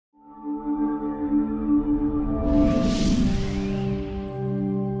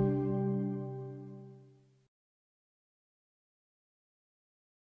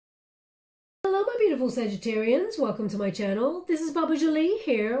beautiful Sagittarians, welcome to my channel. This is Baba Jolie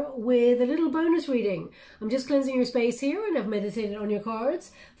here with a little bonus reading. I'm just cleansing your space here and I've meditated on your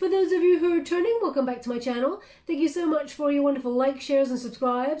cards. For those of you who are returning, welcome back to my channel. Thank you so much for your wonderful likes, shares and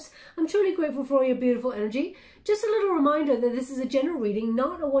subscribes. I'm truly grateful for all your beautiful energy. Just a little reminder that this is a general reading,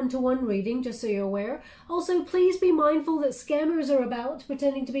 not a one-to-one reading, just so you're aware. Also, please be mindful that scammers are about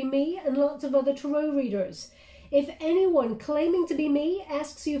pretending to be me and lots of other tarot readers. If anyone claiming to be me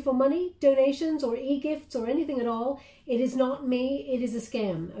asks you for money, donations, or e-gifts, or anything at all, it is not me, it is a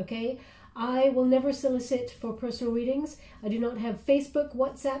scam, okay? I will never solicit for personal readings. I do not have Facebook,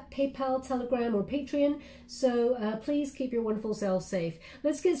 WhatsApp, PayPal, Telegram, or Patreon, so please keep your wonderful selves safe.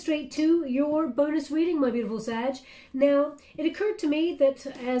 Let's get straight to your bonus reading, my beautiful Sag. Now, it occurred to me that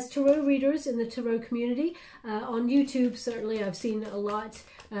as tarot readers in the tarot community, on YouTube, certainly I've seen a lot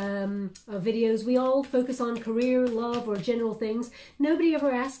of videos. We all focus on career, love, or general things. Nobody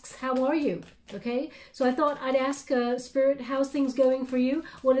ever asks, how are you? Okay, so I thought I'd ask Spirit, how's things going for you?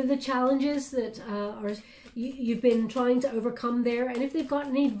 What are the challenges that you've been trying to overcome there? And if they've got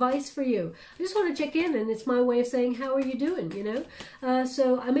any advice for you, I just want to check in, and it's my way of saying, how are you doing, you know?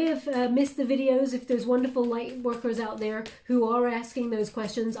 So I may have missed the videos. If there's wonderful light workers out there who are asking those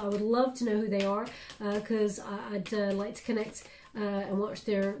questions, I would love to know who they are, because I'd like to connect and watch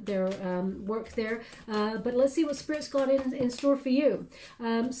their work there. But let's see what Spirit's got in store for you.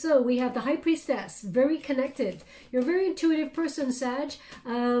 So we have the High Priestess, very connected. You're a very intuitive person, Sag,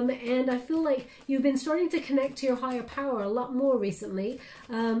 and I feel like you've been starting to connect to your higher power a lot more recently.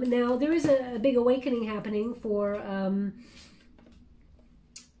 Now, there is a big awakening happening for...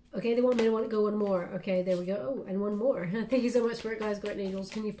 Okay, they want me to go one more. Okay, there we go. Oh, and one more. Thank you so much, Spirit Guides, Guardian Angels.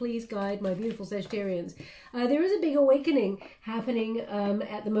 Can you please guide my beautiful Sagittarians? There is a big awakening happening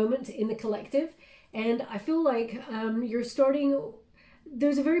at the moment in the collective. And I feel like you're starting...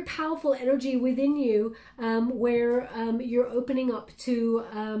 There's a very powerful energy within you where you're opening up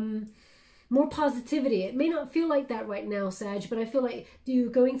to... more positivity. It may not feel like that right now, Sag, but I feel like you're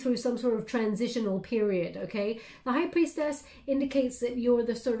going through some sort of transitional period, okay? The High Priestess indicates that you're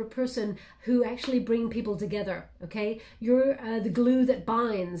the sort of person who actually bring people together, okay? You're the glue that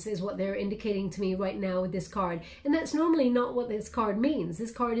binds is what they're indicating to me right now with this card. And that's normally not what this card means.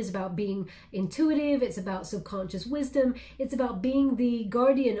 This card is about being intuitive. It's about subconscious wisdom. It's about being the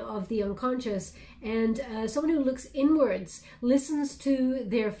guardian of the unconscious and someone who looks inwards, listens to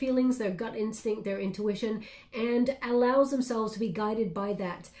their feelings, their gut instinct, their intuition, and allows themselves to be guided by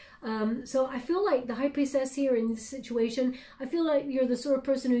that. So I feel like the High Priestess here in this situation, I feel like you're the sort of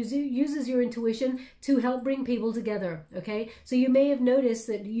person who uses your intuition to help bring people together, okay? So you may have noticed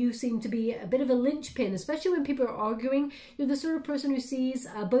that you seem to be a bit of a linchpin, especially when people are arguing. You're the sort of person who sees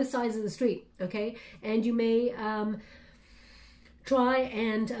both sides of the street, okay? And you may... try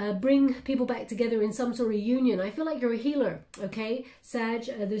and bring people back together in some sort of union. I feel like you're a healer, okay? Sag,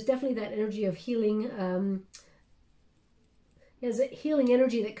 there's definitely that energy of healing. There's a healing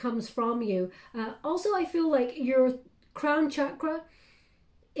energy that comes from you. Also, I feel like your crown chakra,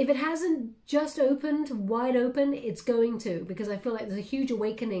 if it hasn't just opened wide open, it's going to, because I feel like there's a huge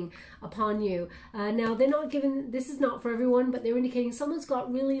awakening upon you. Now, they're not giving, this is not for everyone, but they're indicating someone's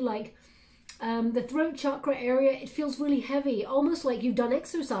got really like, the throat chakra area, it feels really heavy, almost like you've done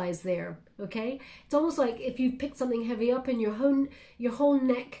exercise there, okay? It's almost like if you picked something heavy up and your whole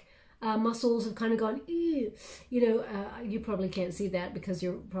neck muscles have kind of gone, ew. You know, you probably can't see that because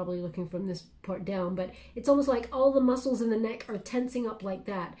you're probably looking from this part down, but it's almost like all the muscles in the neck are tensing up like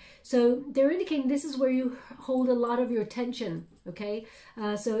that. So they're indicating this is where you hold a lot of your tension, okay?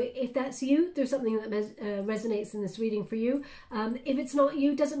 So if that's you, there's something that resonates in this reading for you. If it's not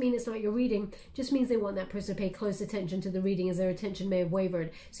you, doesn't mean it's not your reading, just means they want that person to pay close attention to the reading as their attention may have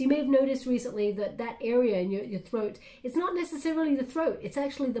wavered. So you may have noticed recently that that area in your throat, it's not necessarily the throat, it's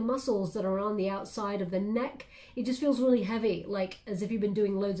actually the muscles that are on the outside of the neck. It just feels really heavy, like as if you've been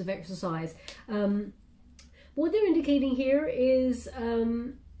doing loads of exercise. What they're indicating here is...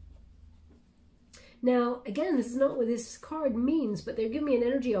 Now, again, this is not what this card means, but they're giving me an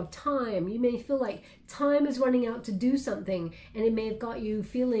energy of time. You may feel like time is running out to do something, and it may have got you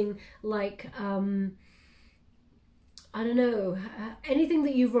feeling like, I don't know, anything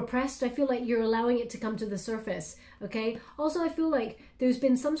that you've repressed, I feel like you're allowing it to come to the surface, okay? Also, I feel like there's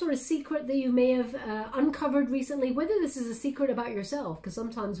been some sort of secret that you may have uncovered recently, whether this is a secret about yourself, because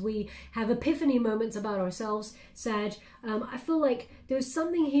sometimes we have epiphany moments about ourselves, Sag. I feel like there's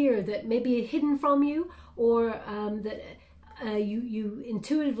something here that may be hidden from you, or that you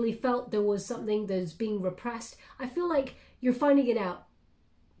intuitively felt there was something that's being repressed. I feel like you're finding it out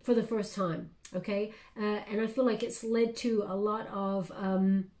for the first time, okay? And I feel like it's led to a lot of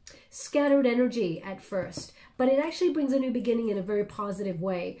scattered energy at first, but it actually brings a new beginning in a very positive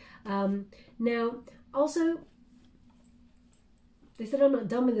way. Now, also, they said I'm not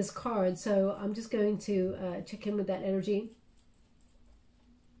done with this card, so I'm just going to check in with that energy.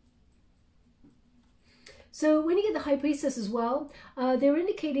 So when you get the High Priestess as well, they're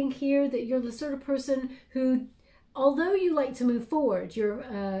indicating here that you're the sort of person who, although you like to move forward,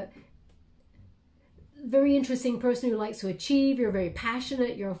 you're very interesting person who likes to achieve. You're very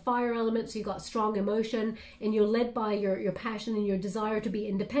passionate. You're a fire element, so you've got strong emotion, and you're led by your passion and your desire to be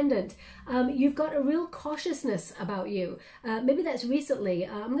independent. You've got a real cautiousness about you. Maybe that's recently.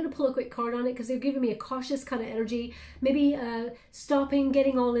 I'm going to pull a quick card on it because they're giving me a cautious kind of energy. Maybe stopping,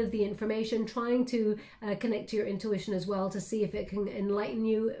 getting all of the information, trying to connect to your intuition as well to see if it can enlighten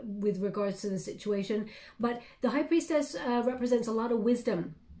you with regards to the situation. But the High Priestess represents a lot of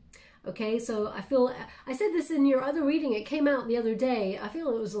wisdom. Okay, so I feel, I said this in your other reading, it came out the other day. I feel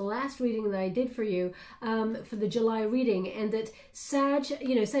it was the last reading that I did for you, for the July reading, and that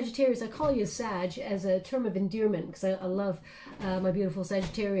Sagittarius, I call you Sag as a term of endearment because I love my beautiful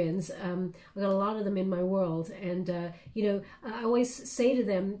Sagittarians. I've got a lot of them in my world, and I always say to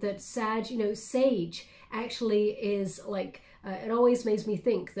them that sage actually is like, it always makes me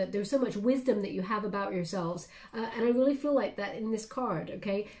think that there's so much wisdom that you have about yourselves. And I really feel like that in this card,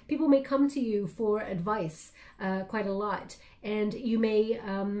 okay? People may come to you for advice quite a lot. And you may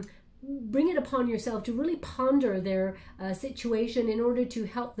bring it upon yourself to really ponder their situation in order to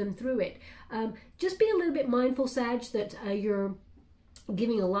help them through it. Just be a little bit mindful, Sag, that you're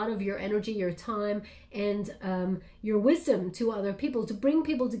giving a lot of your energy, your time, and your wisdom to other people, to bring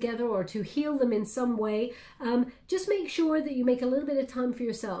people together or to heal them in some way. Just make sure that you make a little bit of time for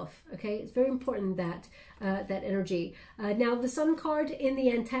yourself, okay? It's very important that that energy. Now, the Sun card in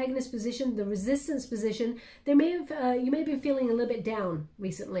the antagonist position, the resistance position, you may have been feeling a little bit down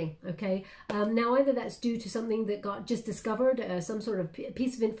recently, okay? Now, either that's due to something that got just discovered, some sort of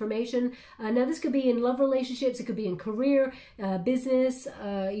piece of information. Now, this could be in love relationships, it could be in career, business,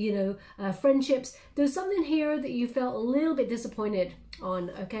 friendships. There's something here that you felt a little bit disappointed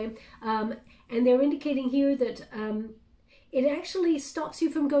on, okay? And they're indicating here that it actually stops you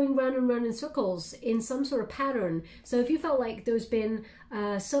from going round and round in circles in some sort of pattern. So if you felt like there's been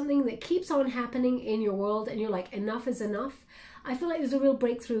something that keeps on happening in your world and you're like, enough is enough, I feel like there's a real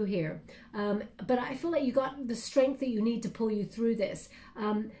breakthrough here. But I feel like you got the strength that you need to pull you through this.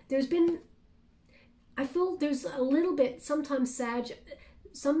 I feel there's a little bit, sometimes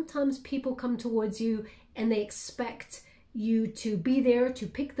people come towards you and they expect you to be there to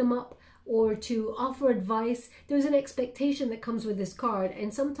pick them up or to offer advice. There's an expectation that comes with this card,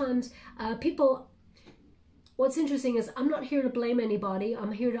 and sometimes what's interesting is I'm not here to blame anybody,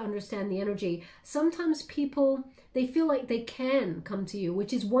 I'm here to understand the energy. Sometimes people, they feel like they can come to you,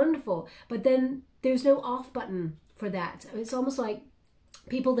 which is wonderful, but then there's no off button for that. It's almost like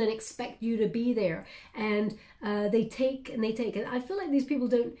people then expect you to be there, and they take and they take. And I feel like these people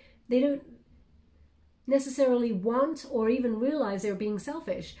don't necessarily want or even realize they're being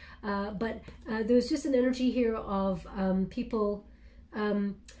selfish, but there's just an energy here of people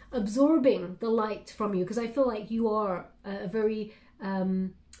absorbing the light from you, because I feel like you are a very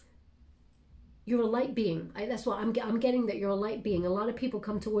you're a light being. That's what I'm getting, that you're a light being. A lot of people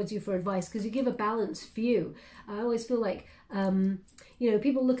come towards you for advice because you give a balanced view. I always feel like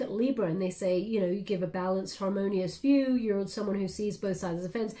people look at Libra and they say, you give a balanced, harmonious view. You're someone who sees both sides of the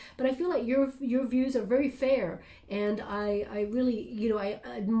fence. But I feel like your views are very fair, and I really, I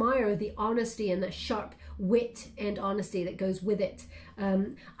admire the honesty and the sharp wit and honesty that goes with it.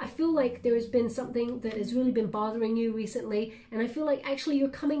 I feel like there has been something that has really been bothering you recently, and I feel like actually you're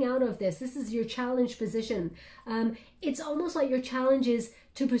coming out of this. This is your challenge position. It's almost like your challenge is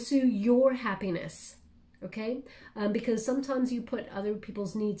to pursue your happiness. Okay, because sometimes you put other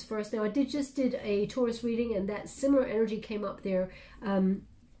people's needs first. Now, I just did a Taurus reading, and that similar energy came up there,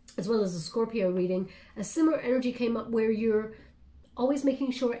 as well as a Scorpio reading. A similar energy came up where you're always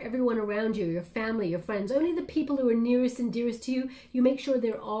making sure everyone around you, your family, your friends, only the people who are nearest and dearest to you, you make sure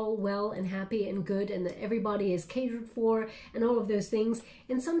they're all well and happy and good, and that everybody is catered for and all of those things.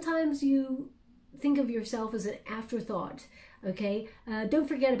 And sometimes you think of yourself as an afterthought. Okay, don't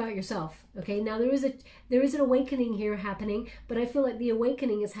forget about yourself. Okay, now there is an awakening here happening, but I feel like the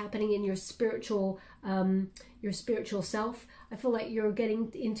awakening is happening in your spiritual self. I feel like you're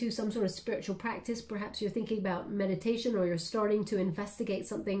getting into some sort of spiritual practice. Perhaps you're thinking about meditation, or you're starting to investigate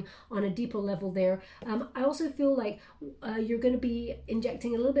something on a deeper level there. I also feel like you're going to be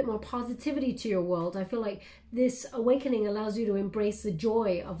injecting a little bit more positivity to your world. I feel like this awakening allows you to embrace the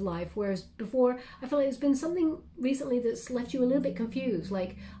joy of life, whereas before I feel like there's been something recently that's left you a little bit confused,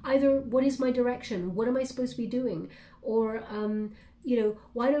 like either what is my direction, what am I supposed to be doing, or you know,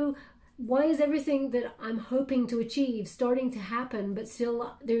 why is everything that I'm hoping to achieve starting to happen, but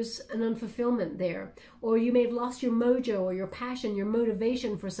still there's an unfulfillment there? Or you may have lost your mojo or your passion, your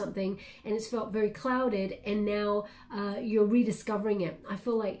motivation for something, and it's felt very clouded, and now you're rediscovering it. I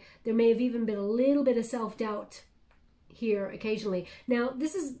feel like there may have even been a little bit of self-doubt here occasionally. Now,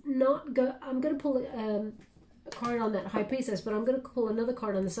 this is not I'm going to pull a card on that High Priestess, but I'm going to pull another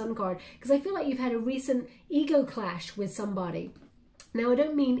card on the Sun card, because I feel like you've had a recent ego clash with somebody. Now, I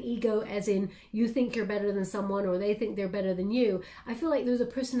don't mean ego as in you think you're better than someone or they think they're better than you. I feel like there's a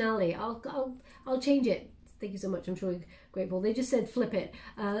personality. I'll change it. Thank you so much. I'm sure you're grateful. They just said flip it.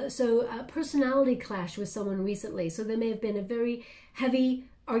 So a personality clash with someone recently. So there may have been a very heavy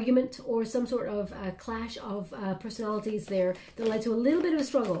argument or some sort of clash of personalities there that led to a little bit of a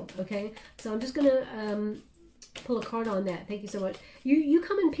struggle. Okay, so I'm just going to pull a card on that. Thank you so much. You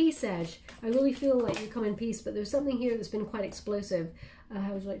come in peace, Sag. I really feel like you come in peace, but there's something here that's been quite explosive.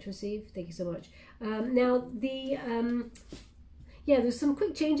 How would you like to receive? Thank you so much. Now, the yeah, there's some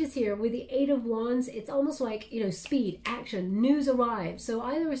quick changes here with the Eight of Wands. It's almost like, you know, speed, action, news arrives. So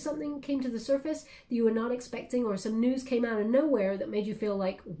either something came to the surface that you were not expecting, or some news came out of nowhere that made you feel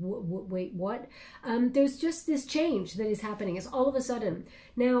like, wait, what? There's just this change that is happening. It's all of a sudden.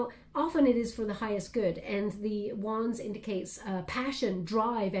 Now, often it is for the highest good, and the Wands indicates passion,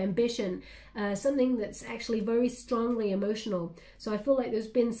 drive, ambition, something that's actually very strongly emotional. So I feel like there's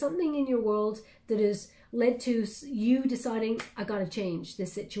been something in your world that has led to you deciding, I gotta change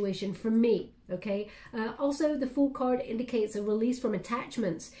this situation for me, okay? Also, the Fool card indicates a release from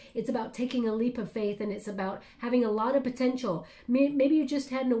attachments. It's about taking a leap of faith, and it's about having a lot of potential. Maybe you just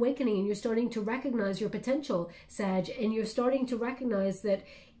had an awakening and you're starting to recognize your potential, Sag, and you're starting to recognize that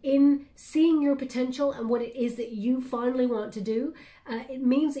in seeing your potential and what it is that you finally want to do, it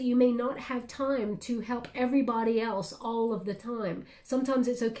means that you may not have time to help everybody else all of the time. Sometimes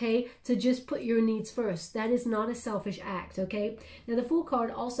it's okay to just put your needs first. That is not a selfish act, okay? Now, the Fool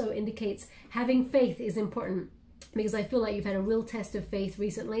card also indicates having faith is important, because I feel like you've had a real test of faith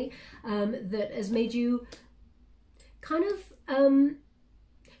recently that has made you kind of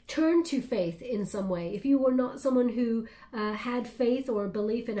turn to faith in some way. If you were not someone who had faith or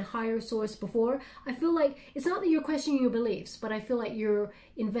belief in a higher source before, I feel like it's not that you're questioning your beliefs, but I feel like you're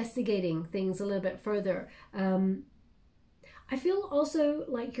investigating things a little bit further. I feel also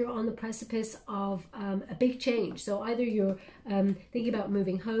like you're on the precipice of a big change. So either you're thinking about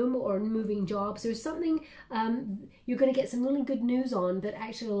moving home or moving jobs. There's something you're going to get some really good news on that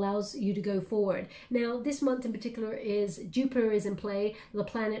actually allows you to go forward. Now, this month in particular is Jupiter is in play, the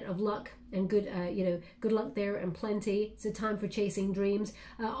planet of luck and good, you know, good luck there and plenty. It's a time for chasing dreams.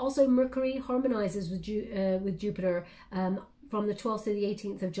 Also, Mercury harmonizes with Jupiter from the 12th to the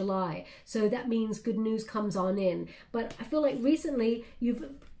 18th of July. So that means good news comes on in. But I feel like recently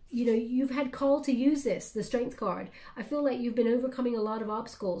you've had call to use this, the Strength card. I feel like you've been overcoming a lot of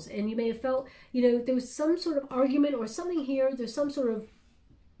obstacles, and you may have felt, you know, there was some sort of argument or something here. There's some sort of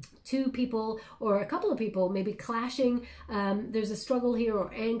two people or a couple of people maybe clashing. There's a struggle here or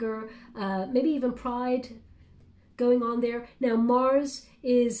anger, maybe even pride going on there. Now, Mars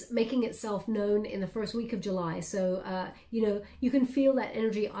is making itself known in the first week of July. So, you know, you can feel that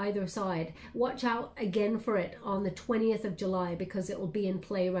energy either side. Watch out again for it on the 20th of July, because it will be in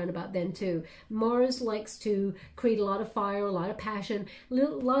play around about then too. Mars likes to create a lot of fire, a lot of passion, a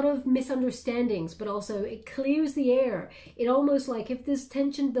lot of misunderstandings, but also it clears the air. It almost like if there's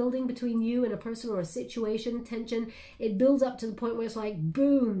tension building between you and a person or a situation, tension, it builds up to the point where it's like,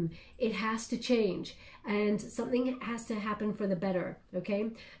 boom, it has to change. And something has to happen for the better, okay?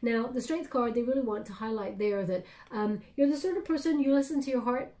 Now, the Strength card, they really want to highlight there that you're the sort of person, you listen to your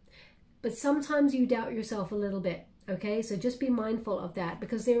heart, but sometimes you doubt yourself a little bit, okay? So just be mindful of that,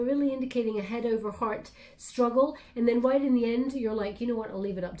 because they're really indicating a head over heart struggle. And then right in the end, you're like, you know what, I'll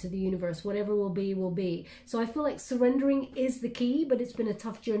leave it up to the universe. Whatever will be, will be. So I feel like surrendering is the key, but it's been a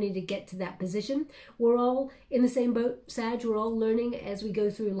tough journey to get to that position. We're all in the same boat, Sag. We're all learning as we go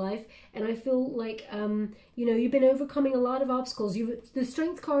through life. And I feel like, you know, you've been overcoming a lot of obstacles. The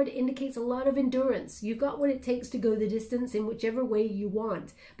Strength card indicates a lot of endurance. You've got what it takes to go the distance in whichever way you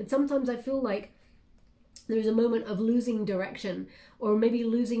want. But sometimes I feel like there's a moment of losing direction, or maybe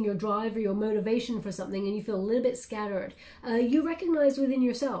losing your drive or your motivation for something, and you feel a little bit scattered. You recognize within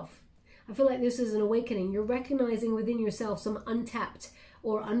yourself, I feel like this is an awakening. You're recognizing within yourself some untapped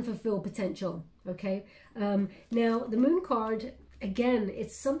or unfulfilled potential, okay? Now, the Moon card, again,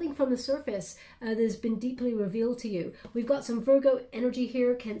 it's something from the surface that has been deeply revealed to you. We've got some Virgo energy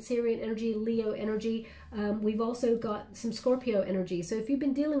here, Cancerian energy, Leo energy. We've also got some Scorpio energy. So if you've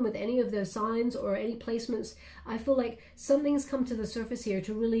been dealing with any of those signs or any placements, I feel like something's come to the surface here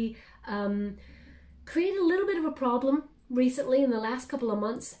to really create a little bit of a problem recently in the last couple of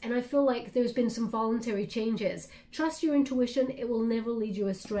months, and I feel like there's been some voluntary changes. Trust your intuition, it will never lead you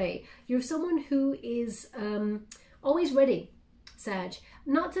astray. You're someone who is always ready, Sag.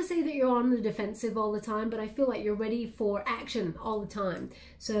 Not to say that you're on the defensive all the time, but I feel like you're ready for action all the time.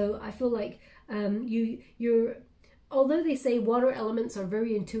 So I feel like you're, although they say water elements are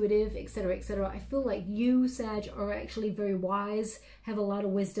very intuitive, etc., etc., I feel like you, Sag, are actually very wise, have a lot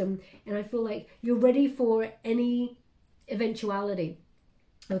of wisdom, and I feel like you're ready for any eventuality,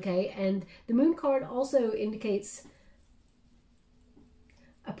 okay? And the Moon card also indicates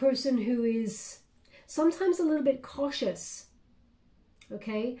a person who is sometimes a little bit cautious,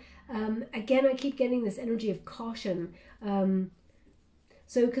 okay? Again, I keep getting this energy of caution.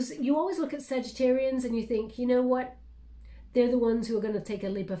 So, because you always look at Sagittarians and you think, you know what? They're the ones who are going to take a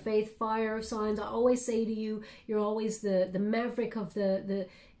leap of faith. Fire signs, I always say to you, you're always the maverick of the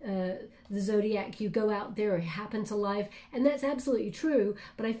zodiac. You go out there, it happen to life, and that's absolutely true.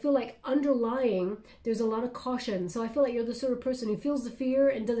 But I feel like underlying, there's a lot of caution. So I feel like you're the sort of person who feels the fear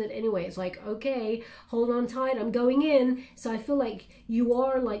and does it anyway. It's like, okay, hold on tight, I'm going in. So I feel like you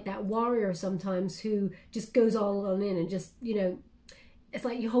are like that warrior sometimes who just goes all on in and just, you know, it's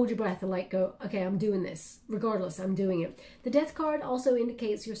like you hold your breath and like go, okay, I'm doing this. Regardless, I'm doing it. The Death card also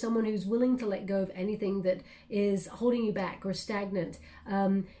indicates you're someone who's willing to let go of anything that is holding you back or stagnant.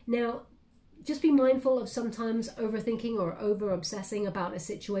 Now, just be mindful of sometimes overthinking or over-obsessing about a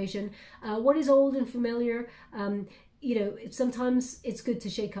situation. What is old and familiar, you know, sometimes it's good to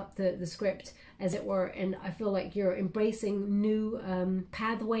shake up the script, as it were, and I feel like you're embracing new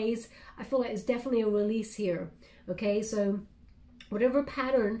pathways. I feel like it's definitely a release here, okay? So whatever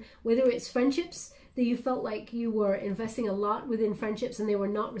pattern, whether it's friendships that you felt like you were investing a lot within friendships and they were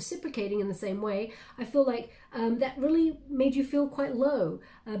not reciprocating in the same way, I feel like that really made you feel quite low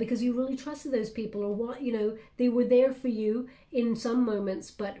because you really trusted those people, or what, you know, they were there for you in some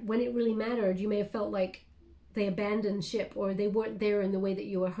moments, but when it really mattered, you may have felt like they abandoned ship, or they weren't there in the way that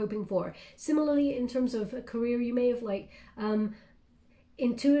you were hoping for. Similarly, in terms of a career, you may have like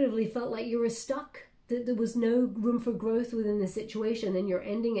intuitively felt like you were stuck, that there was no room for growth within the situation, and you're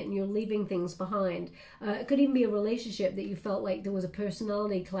ending it and you're leaving things behind. It could even be a relationship that you felt like there was a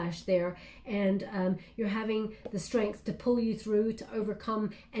personality clash there, and you're having the strength to pull you through to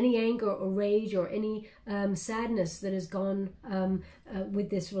overcome any anger or rage or any sadness that has gone with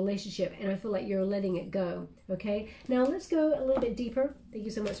this relationship, and I feel like you're letting it go, okay? Now let's go a little bit deeper. Thank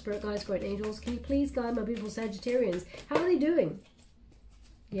you so much, Spirit Guides, Great Angels. Can you please guide my beautiful Sagittarians? How are they doing?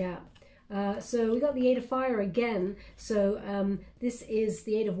 Yeah. So we got the Eight of Fire again. So this is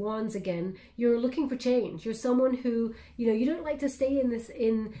the Eight of Wands again. You're looking for change. You're someone who, you know, you don't like to stay in this,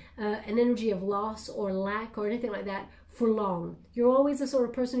 in an energy of loss or lack or anything like that for long. You're always the sort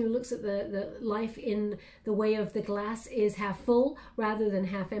of person who looks at the life in the way of the glass is half full rather than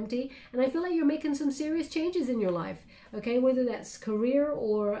half empty. And I feel like you're making some serious changes in your life, okay? Whether that's career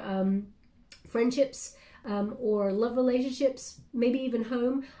or friendships, or love relationships, maybe even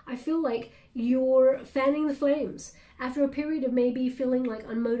home. I feel like you're fanning the flames after a period of maybe feeling like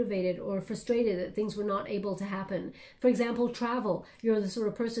unmotivated or frustrated that things were not able to happen. For example, travel. You're the sort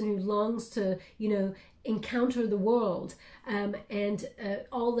of person who longs to, you know, encounter the world and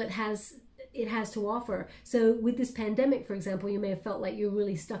all that it has to offer. So with this pandemic, for example, you may have felt like you're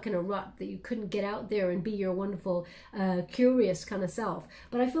really stuck in a rut, that you couldn't get out there and be your wonderful, curious kind of self.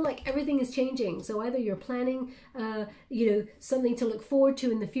 But I feel like everything is changing. So either you're planning, you know, something to look forward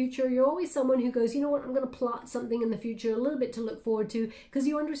to in the future. You're always someone who goes, you know what, I'm going to plot something in the future, a little bit to look forward to, because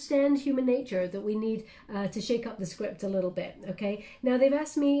you understand human nature, that we need to shake up the script a little bit, okay? Now they've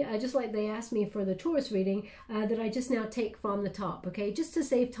asked me, just like they asked me for the Taurus reading, that I just now take from the top, okay? Just to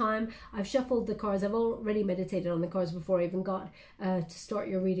save time, I've shuffled the cards. I've already meditated on the cards before I even got to start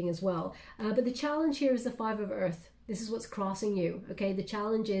your reading as well. But the challenge here is the Five of Earth. This is what's crossing you, okay? The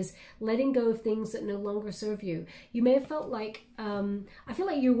challenge is letting go of things that no longer serve you. You may have felt like, I feel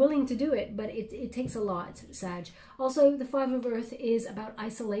like you're willing to do it, but it takes a lot, Sag. Also, the Five of Earth is about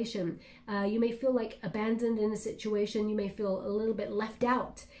isolation. You may feel like abandoned in a situation. You may feel a little bit left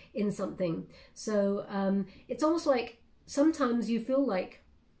out in something. So it's almost like sometimes you feel like,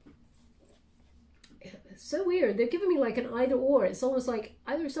 so weird. They're giving me like an either or. It's almost like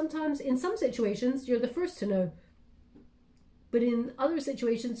either sometimes in some situations you're the first to know, but in other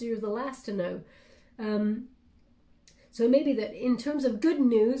situations you're the last to know. So maybe that in terms of good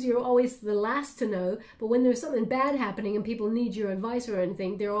news, you're always the last to know, but when there's something bad happening and people need your advice or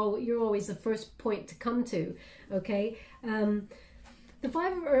anything, you're always the first point to come to, okay? The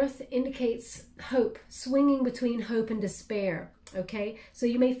Five of Earth indicates hope, swinging between hope and despair, okay? So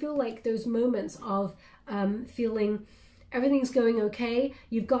you may feel like those moments of feeling everything's going okay,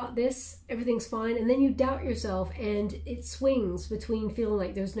 you've got this, everything's fine, and then you doubt yourself and it swings between feeling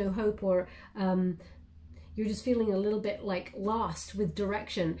like there's no hope or you're just feeling a little bit like lost with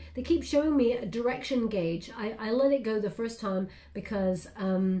direction. They keep showing me a direction gauge. I let it go the first time because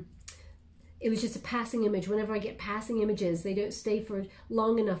it was just a passing image. Whenever I get passing images, they don't stay for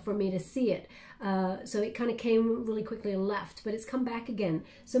long enough for me to see it. So it kind of came really quickly and left, but it's come back again.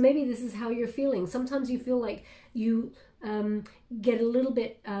 So maybe this is how you're feeling. Sometimes you feel like you get a little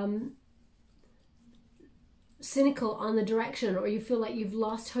bit cynical on the direction, or you feel like you've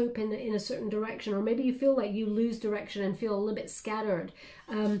lost hope in a certain direction, or maybe you feel like you lose direction and feel a little bit scattered.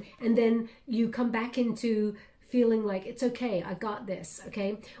 And then you come back into feeling like it's okay, I got this,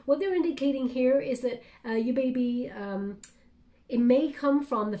 okay? What they're indicating here is that you may be, it may come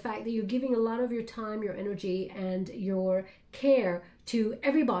from the fact that you're giving a lot of your time, your energy, and your care to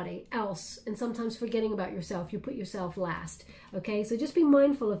everybody else, and sometimes forgetting about yourself. You put yourself last, okay? So just be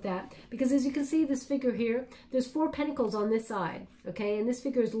mindful of that, because as you can see this figure here, there's 4 pentacles on this side, okay? And this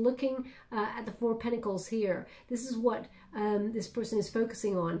figure is looking at the 4 pentacles here. This is what this person is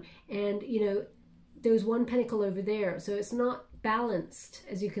focusing on, and you know, there's 1 pentacle over there, so it's not balanced,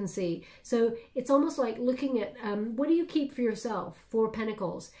 as you can see. So it's almost like looking at what do you keep for yourself? 4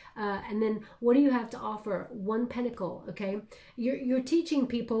 pentacles, and then what do you have to offer? 1 pentacle. Okay, you're teaching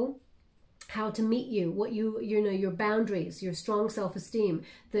people how to meet you, what you know, your boundaries, your strong self-esteem,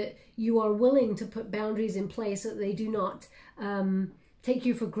 that you are willing to put boundaries in place so that they do not take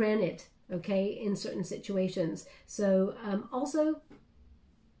you for granted, okay, in certain situations. So also,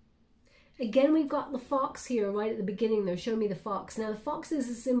 again, we've got the fox here right at the beginning. They're showing me the fox. Now, the fox is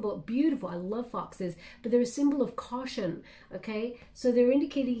a symbol, beautiful, I love foxes, but they're a symbol of caution, okay? So they're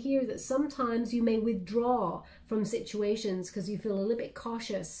indicating here that sometimes you may withdraw from situations because you feel a little bit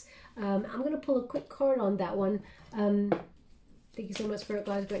cautious. I'm going to pull a quick card on that one. Thank you so much, Spirit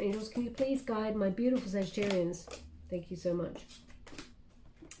Guides, Great Angels. Can you please guide my beautiful Sagittarians? Thank you so much.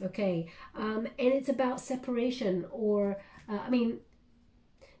 Okay, and it's about separation, or, I mean,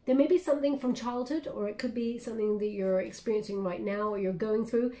 there may be something from childhood, or it could be something that you're experiencing right now or you're going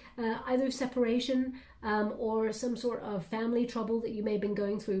through, either separation or some sort of family trouble that you may have been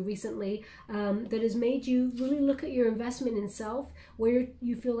going through recently, that has made you really look at your investment in self, where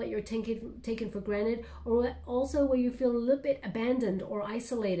you feel like you're taken for granted, or also where you feel a little bit abandoned or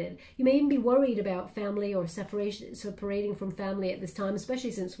isolated. You may even be worried about family or separating from family at this time,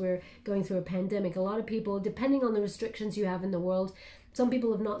 especially since we're going through a pandemic. A lot of people, depending on the restrictions you have in the world, some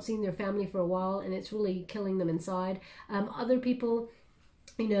people have not seen their family for a while, and it's really killing them inside. Other people,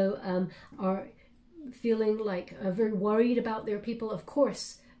 you know, are feeling like very worried about their people. Of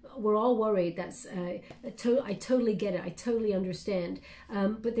course, we're all worried. That's I totally get it. I totally understand.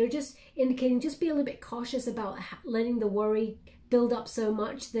 But they're just indicating, just be a little bit cautious about letting the worry build up so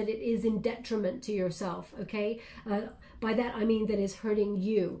much that it is in detriment to yourself, okay? By that, I mean that is hurting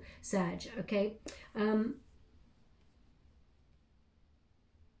you, Sag, okay?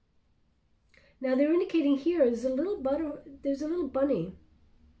 Now they're indicating here there's a little bunny.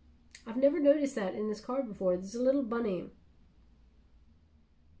 I've never noticed that in this card before. There's a little bunny.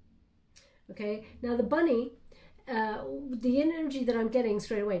 Okay, now the bunny, the energy that I'm getting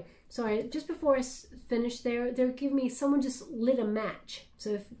straight away. Sorry, just before I finish they're giving me someone just lit a match. So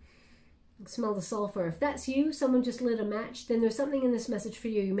if you can smell the sulfur, if that's you, someone just lit a match, then there's something in this message for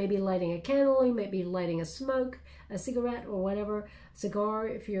you. You may be lighting a candle, you may be lighting a cigarette or whatever, cigar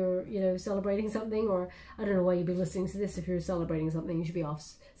if you're, you know, celebrating something, or I don't know why you'd be listening to this if you're celebrating something. You should be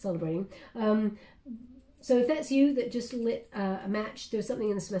off celebrating. So if that's you that just lit a match, there's something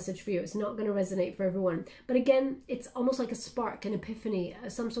in this message for you. It's not going to resonate for everyone, but again, it's almost like a spark, an epiphany,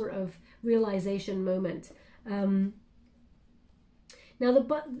 some sort of realization moment. Now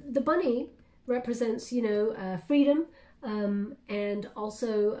the bunny represents, you know, freedom, and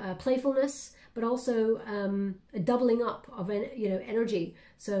also playfulness, but also a doubling up of, you know, energy.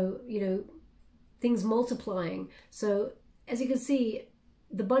 So, you know, things multiplying. So as you can see,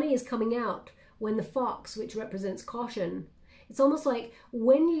 the bunny is coming out when the fox, which represents caution. It's almost like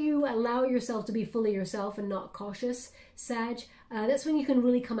when you allow yourself to be fully yourself and not cautious, Sag, that's when you can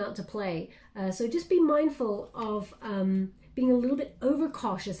really come out to play. So just be mindful of being a little bit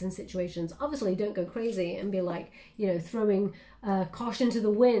overcautious in situations. Obviously, don't go crazy and be like, you know, throwing caution to the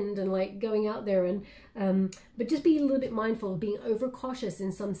wind and like going out there. And but just be a little bit mindful of being overcautious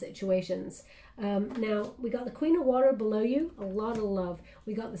in some situations. Now, we got the Queen of Water below you, a lot of love.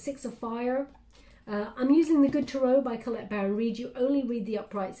 We got the Six of Fire. I'm using the Good Tarot by Colette Baron Reid. You only read the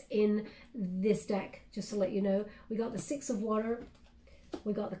uprights in this deck, just to let you know. We got the Six of Water.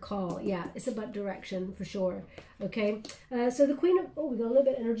 We got the Call. Yeah, it's about direction for sure. Okay, so the Queen of... Oh, we got a little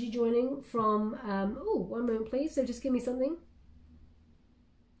bit of energy joining from... oh, one moment, please. So just give me something.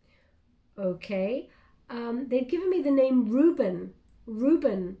 Okay. They've given me the name Reuben.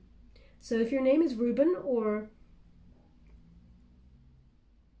 Reuben. So if your name is Reuben, or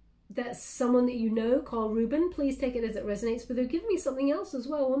that's someone that you know called Reuben, please take it as it resonates. But they're giving me something else as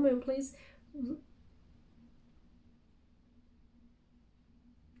well. One moment, please.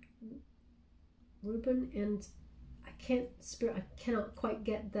 Reuben, and I cannot quite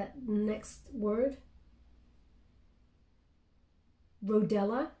get that next word.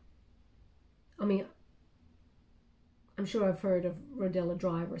 Rodella. I mean, I'm sure I've heard of Rodella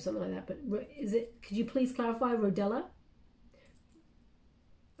Drive or something like that, but is it, could you please clarify Rodella?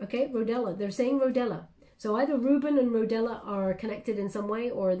 Okay, Rodella. They're saying Rodella. So either Reuben and Rodella are connected in some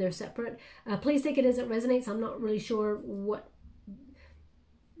way, or they're separate. Please take it as it resonates. I'm not really sure what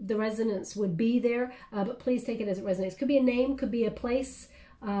the resonance would be there, but please take it as it resonates. Could be a name, could be a place.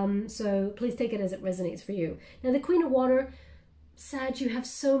 So please take it as it resonates for you. Now, the Queen of Water, Sag, you have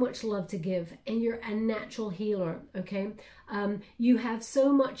so much love to give, and you're a natural healer, okay? You have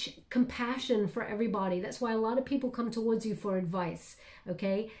so much compassion for everybody. That's why a lot of people come towards you for advice,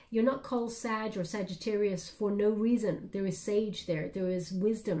 okay? You're not called Sag or Sagittarius for no reason. There is sage there. There is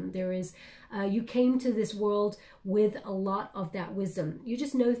wisdom. There is, you came to this world with a lot of that wisdom. You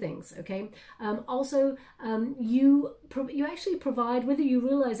just know things, okay? Also, you actually provide, whether you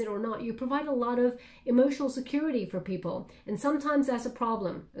realize it or not, you provide a lot of emotional security for people. And sometimes that's a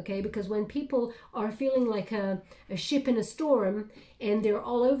problem, okay? Because when people are feeling like a ship in a storm and they're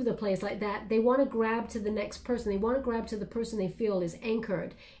all over the place like that, they want to grab to the next person. They want to grab to the person they feel is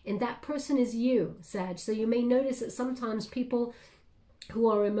anchored. And that person is you, Sag. So you may notice that sometimes people who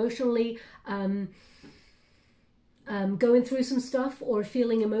are emotionally going through some stuff, or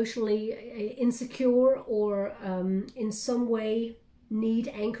feeling emotionally insecure, or in some way need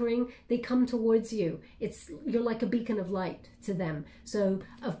anchoring, they come towards you. You're like a beacon of light to them. So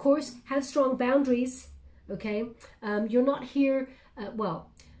of course, have strong boundaries, okay? You're not here,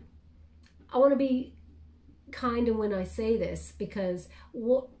 well, I want to be kind when I say this, because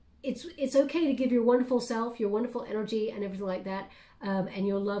it's okay to give your wonderful self, your wonderful energy and everything like that, and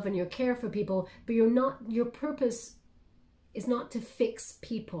your love and your care for people, but your purpose is not to fix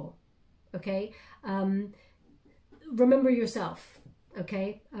people, okay? Remember yourself,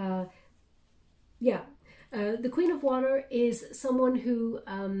 okay? Yeah, the Queen of Water is someone who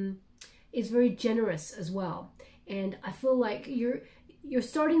is very generous as well, and I feel like you're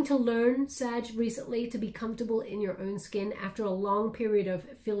starting to learn, Sag, recently to be comfortable in your own skin after a long period of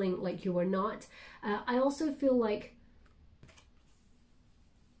feeling like you are not. I also feel like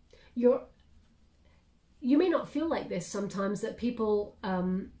you may not feel like this sometimes, that people,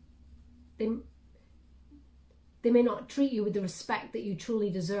 they may not treat you with the respect that you truly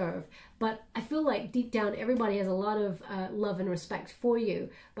deserve. But I feel like deep down, everybody has a lot of love and respect for you.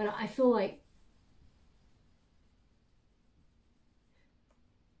 But I feel like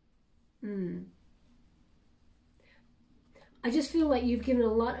I just feel like you've given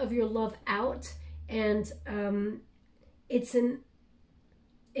a lot of your love out, and it's an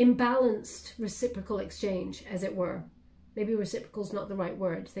imbalanced reciprocal exchange, as it were. Maybe reciprocal is not the right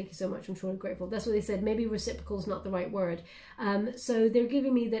word. Thank you so much. I'm truly grateful. That's what they said. Maybe reciprocal is not the right word. So they're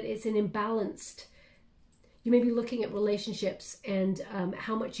giving me that it's an imbalanced. You may be looking at relationships and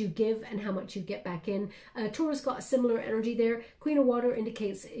how much you give and how much you get back in. Taurus got a similar energy there. Queen of Water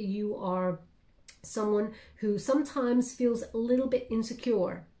indicates you are someone who sometimes feels a little bit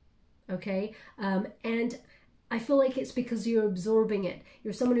insecure, okay? And I feel like it's because you're absorbing it.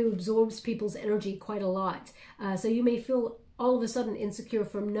 You're someone who absorbs people's energy quite a lot. So you may feel all of a sudden insecure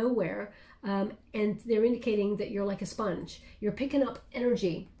from nowhere, and they're indicating that you're like a sponge. You're picking up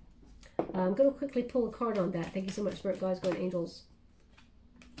energy I'm going to quickly pull a card on that. Thank you so much, Spirit Guides, Guardian Angels.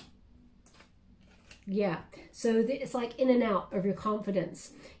 Yeah, so it's like in and out of your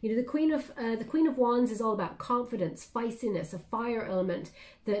confidence. You know, the Queen of Wands is all about confidence, feistiness, a fire element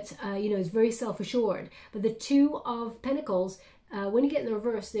that you know, is very self-assured. But the Two of Pentacles, when you get in the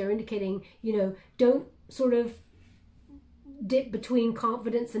reverse, they're indicating, you know, don't sort of dip between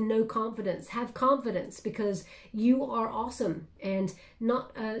confidence and no confidence. Have confidence, because you are awesome, and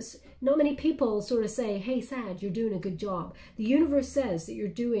not many people sort of say, hey Sag, you're doing a good job. The universe says that you're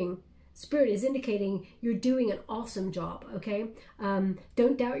doing, Spirit is indicating you're doing an awesome job, okay?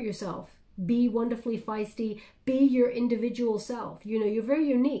 Don't doubt yourself. Be wonderfully feisty. Be your individual self. You know, you're very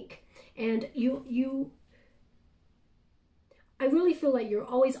unique, and I really feel like you're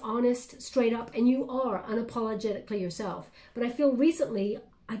always honest, straight up, and you are unapologetically yourself. But I feel recently,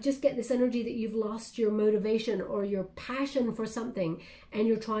 I just get this energy that you've lost your motivation or your passion for something, and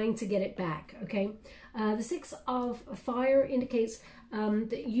you're trying to get it back, okay? The Six of Fire indicates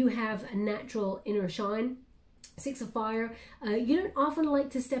that you have a natural inner shine. Six of Fire, you don't often like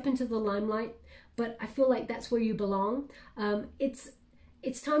to step into the limelight, but I feel like that's where you belong.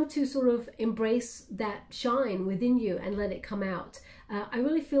 It's time to sort of embrace that shine within you and let it come out. I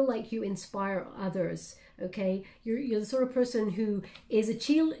really feel like you inspire others, okay? You're the sort of person who is a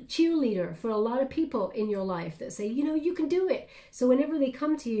cheerleader for a lot of people in your life that say, you know, you can do it. So whenever they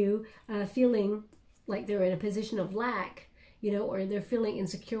come to you feeling like they're in a position of lack, you know, or they're feeling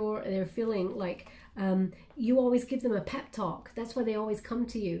insecure, or they're feeling like you always give them a pep talk. That's why they always come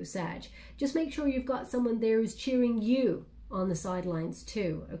to you, Sag. Just make sure you've got someone there who's cheering you on the sidelines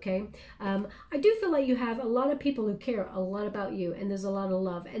too, okay? I do feel like you have a lot of people who care a lot about you, and there's a lot of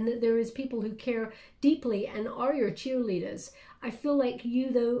love, and that there is people who care deeply and are your cheerleaders. I feel like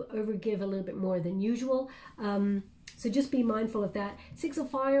you, though, overgive a little bit more than usual, so just be mindful of that. Six of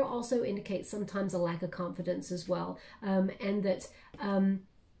Fire also indicates sometimes a lack of confidence as well, and that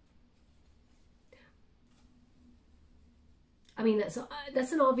I mean,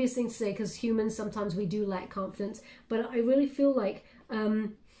 that's an obvious thing to say, because humans, sometimes we do lack confidence, but I really feel like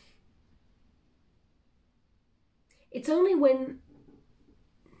it's only when,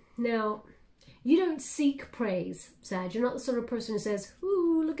 now, you don't seek praise, Sag. You're not the sort of person who says,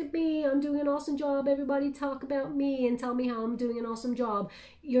 ooh, look at me, I'm doing an awesome job, everybody talk about me and tell me how I'm doing an awesome job.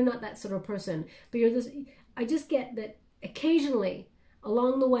 You're not that sort of person, but you're this, I just get that occasionally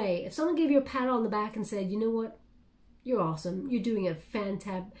along the way, if someone gave you a pat on the back and said, you know what, you're awesome, you're doing a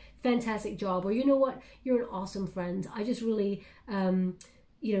fantastic job, or you know what, you're an awesome friend, I just really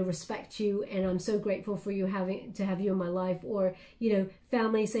you know, respect you, and I'm so grateful for you to have you in my life. Or, you know,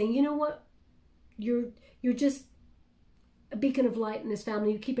 family saying, you know what, you're just a beacon of light in this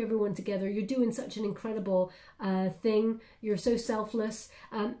family, you keep everyone together, you're doing such an incredible thing, you're so selfless.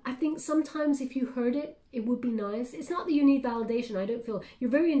 I think sometimes if you heard it, it would be nice. It's not that you need validation. I don't feel, you're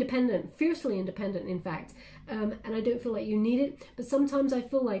very independent, fiercely independent, in fact, and I don't feel like you need it. But sometimes I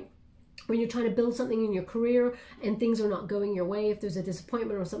feel like when you're trying to build something in your career and things are not going your way, if there's a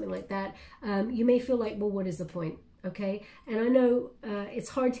disappointment or something like that, you may feel like, well, what is the point? Okay, and I know it's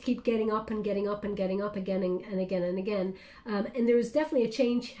hard to keep getting up and getting up and getting up again and again and again, and there is definitely a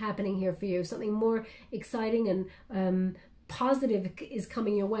change happening here for you. Something more exciting and positive is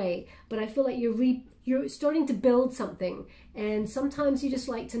coming your way. But I feel like you're starting to build something, and sometimes you just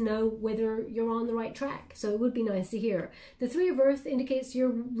like to know whether you're on the right track. So it would be nice to hear. The Three of Earth indicates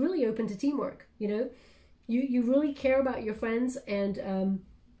you're really open to teamwork. You know, you really care about your friends, and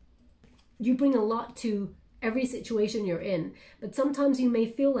you bring a lot to every situation you're in. But sometimes you may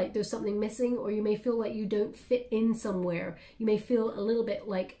feel like there's something missing, or you may feel like you don't fit in somewhere. You may feel a little bit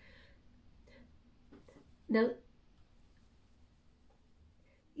like, now,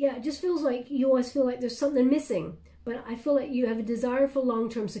 yeah, it just feels like you always feel like there's something missing. But I feel like you have a desire for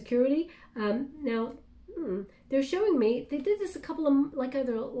long-term security. Now, they're showing me, they did this a couple of, like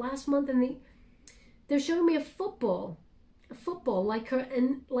either last month, and they're showing me a football like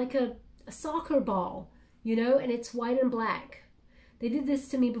a soccer ball, you know, and it's white and black. They did this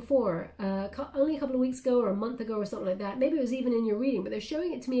to me before, only a couple of weeks ago or a month ago or something like that. Maybe it was even in your reading, but they're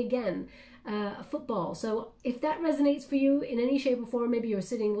showing it to me again, a football. So if that resonates for you in any shape or form, maybe you're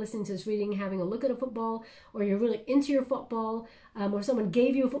sitting, listening to this reading, having a look at a football, or you're really into your football, or someone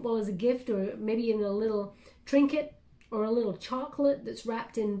gave you a football as a gift, or maybe even a little trinket, or a little chocolate that's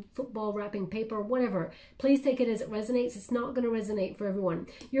wrapped in football wrapping paper, whatever. Please take it as it resonates. It's not going to resonate for everyone.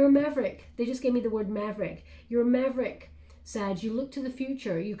 You're a maverick. They just gave me the word maverick. You're a maverick, Sag. You look to the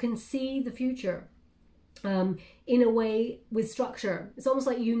future. You can see the future in a way with structure. It's almost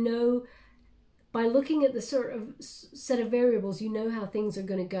like you know, by looking at the sort of set of variables, you know how things are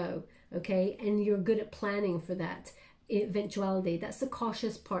going to go. okay? And you're good at planning for that eventuality. That's the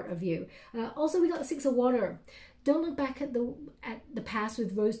cautious part of you. Also, we got the Six of Water. Don't look back at the past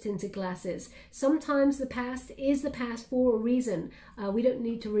with rose-tinted glasses. Sometimes the past is the past for a reason. We don't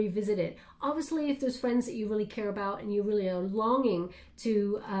need to revisit it. Obviously, if there's friends that you really care about and you really are longing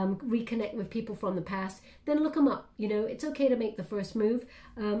to reconnect with people from the past, then look them up. You know, it's okay to make the first move.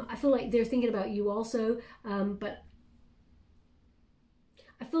 I feel like they're thinking about you also, but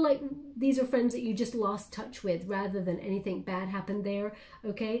I feel like these are friends that you just lost touch with rather than anything bad happened there,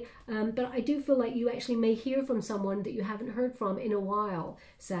 okay? But I do feel like you actually may hear from someone that you haven't heard from in a while,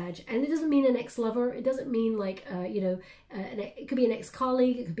 Sag. And it doesn't mean an ex-lover. It doesn't mean like, you know, it could be an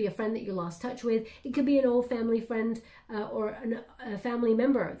ex-colleague. It could be a friend that you lost touch with. It could be an old family friend or a family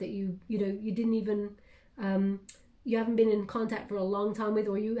member that you know, you didn't even... you haven't been in contact for a long time with,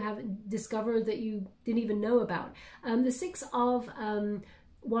 or you haven't discovered that you didn't even know about. The Six of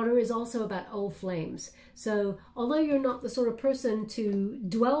Water is also about old flames. So although you're not the sort of person to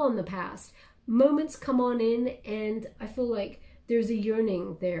dwell on the past, moments come on in, and I feel like there's a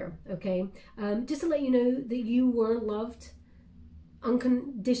yearning there, okay? Just to let you know that you were loved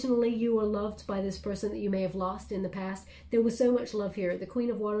unconditionally. You were loved by this person that you may have lost in the past. There was so much love here. The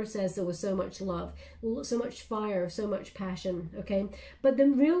Queen of Water says there was so much love, so much fire, so much passion, okay? But the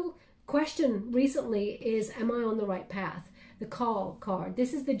real question recently is, am I on the right path? The Call card.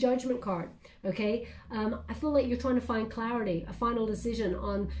 This is the Judgment card, okay? I feel like you're trying to find clarity, a final decision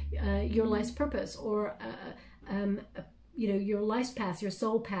on your life's purpose, or you know, your life's path, your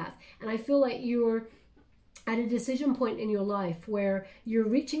soul path. And I feel like you're at a decision point in your life where you're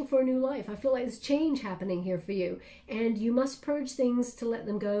reaching for a new life. I feel like there's change happening here for you, and you must purge things to let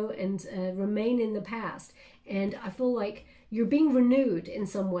them go and remain in the past. And I feel like you're being renewed in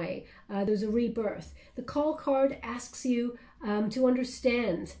some way. There's a rebirth. The Call card asks you to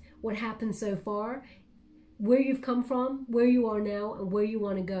understand what happened so far, where you've come from, where you are now, and where you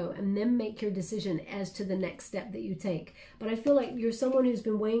want to go, and then make your decision as to the next step that you take. But I feel like you're someone who's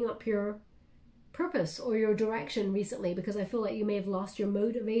been weighing up your purpose or your direction recently, because I feel like you may have lost your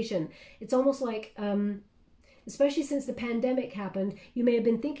motivation. It's almost like, especially since the pandemic happened, you may have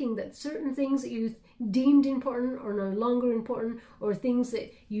been thinking that certain things that you deemed important are no longer important, or things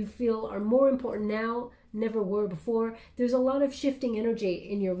that you feel are more important now never were before. There's a lot of shifting energy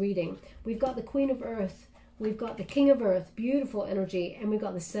in your reading. We've got the Queen of Earth, we've got the King of Earth, beautiful energy, and we've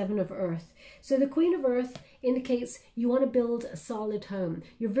got the Seven of Earth. So the Queen of Earth indicates you want to build a solid home.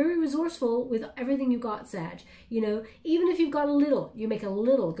 You're very resourceful with everything you got, Sag. You know, even if you've got a little, you make a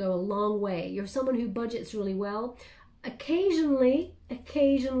little go a long way. You're someone who budgets really well. Occasionally,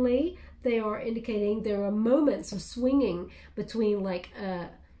 they are indicating there are moments of swinging between like a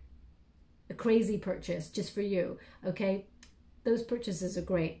crazy purchase just for you, okay? Those purchases are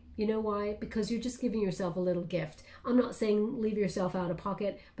great. You know why? Because you're just giving yourself a little gift. I'm not saying leave yourself out of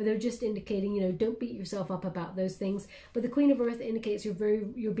pocket, but they're just indicating, you know, don't beat yourself up about those things. But the Queen of Earth indicates you're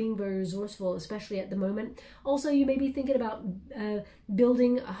being very resourceful, especially at the moment. Also, you may be thinking about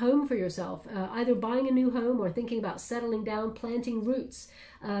building a home for yourself, either buying a new home or thinking about settling down, planting roots.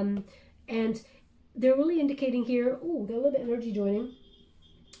 And they're really indicating here, oh, got a little bit of energy joining.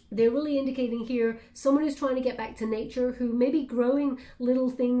 They're really indicating here someone who's trying to get back to nature, who may be growing little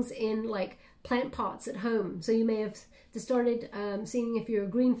things in like plant pots at home. So you may have started seeing if you're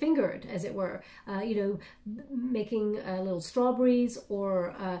green fingered, as it were, you know, making little strawberries,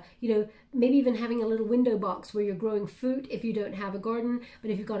 or, you know, maybe even having a little window box where you're growing fruit if you don't have a garden.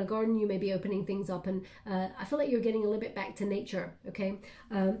 But if you've got a garden, you may be opening things up. And I feel like you're getting a little bit back to nature, okay?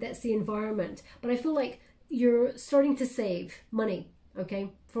 That's the environment. But I feel like you're starting to save money,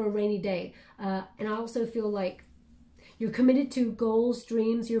 okay, for a rainy day. And I also feel like you're committed to goals,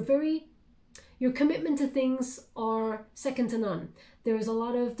 dreams. Your commitment to things are second to none. There is a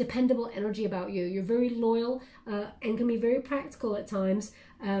lot of dependable energy about you. You're very loyal and can be very practical at times.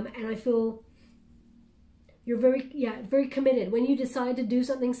 And I feel you're very committed. When you decide to do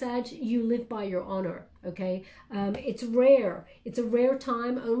something, Sag, you live by your honor, okay? It's rare. It's a rare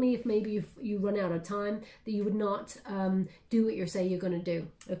time, only if maybe you run out of time, that you would not do what you say you're going to do,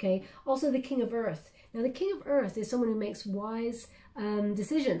 okay? Also, the King of Earth. Now, the King of Earth is someone who makes wise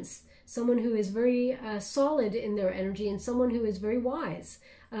decisions, someone who is very solid in their energy, and someone who is very wise.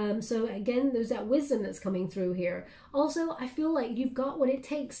 So again, there's that wisdom that's coming through here. Also, I feel like you've got what it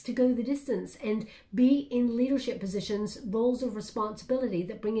takes to go the distance and be in leadership positions, roles of responsibility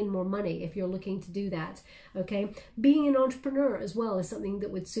that bring in more money if you're looking to do that, okay? Being an entrepreneur as well is something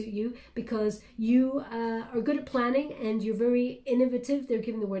that would suit you, because you are good at planning and you're very innovative. They're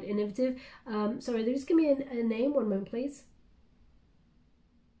giving the word innovative. Sorry, just give me a name. One moment, please.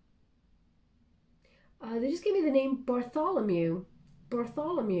 They just gave me the name Bartholomew.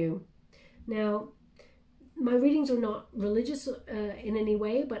 Bartholomew. Now, my readings are not religious in any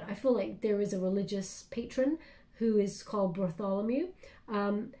way, but I feel like there is a religious patron who is called Bartholomew.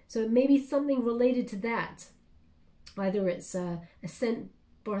 So it may be something related to that. Either it's a Saint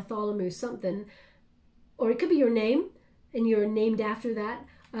Bartholomew something, or it could be your name and you're named after that,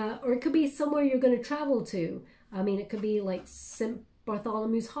 or it could be somewhere you're going to travel to. I mean, it could be like St.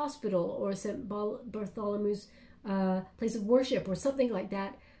 Bartholomew's Hospital or St. Bartholomew's place of worship or something like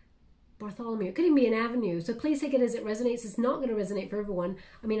that. Bartholomew. It could even be an avenue. So please take it as it resonates. It's not going to resonate for everyone.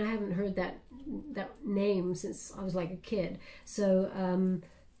 I mean, I haven't heard that name since I was like a kid. So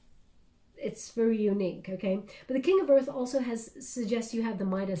it's very unique, okay? But the King of Earth also suggests you have the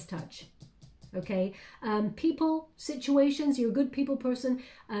Midas touch. Okay, people, situations, you're a good people person,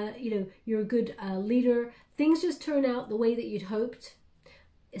 you know, you're a good leader. Things just turn out the way that you'd hoped,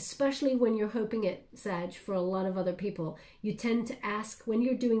 especially when you're hoping it, Sag, for a lot of other people. You tend to ask, when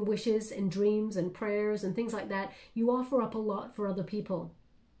you're doing wishes and dreams and prayers and things like that, you offer up a lot for other people.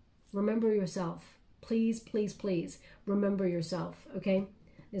 Remember yourself. Please, please, please remember yourself, okay,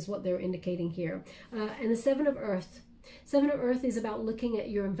 is what they're indicating here. And the Seven of Earth. Seven of Earth is about looking at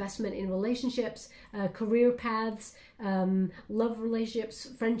your investment in relationships, career paths, love relationships,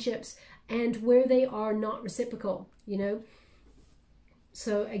 friendships, and where they are not reciprocal, you know.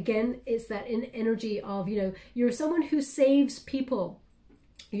 So again, it's that energy of, you know, you're someone who saves people.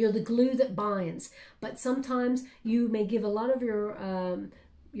 You're the glue that binds. But sometimes you may give a lot of your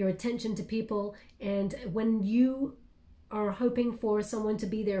attention to people, and when you are hoping for someone to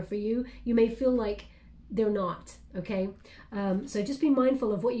be there for you, you may feel like they're not, okay? So just be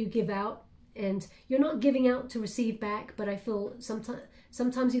mindful of what you give out, and you're not giving out to receive back, but I feel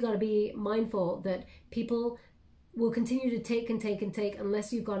sometimes you got to be mindful that people will continue to take and take and take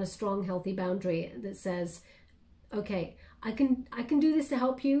unless you've got a strong, healthy boundary that says, okay, I can do this to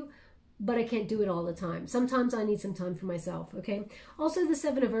help you, but I can't do it all the time. Sometimes I need some time for myself, okay? Also, the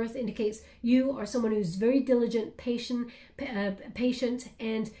Seven of Earth indicates you are someone who's very diligent, patient,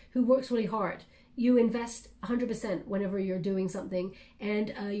 and who works really hard. You invest 100% whenever you're doing something,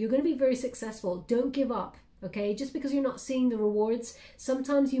 and you're going to be very successful. Don't give up, okay? Just because you're not seeing the rewards,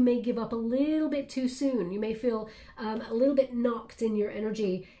 sometimes you may give up a little bit too soon. You may feel a little bit knocked in your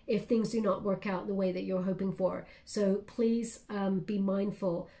energy if things do not work out the way that you're hoping for. So please be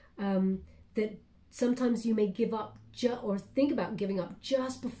mindful that sometimes you may give up or think about giving up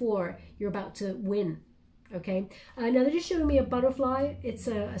just before you're about to win. Okay, now they're just showing me a butterfly. It's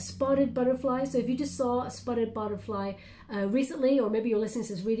a spotted butterfly. So if you just saw a spotted butterfly recently, or maybe you're listening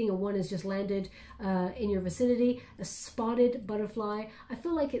to this reading and one has just landed in your vicinity, a spotted butterfly. I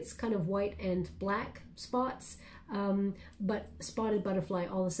feel like it's kind of white and black spots, but spotted butterfly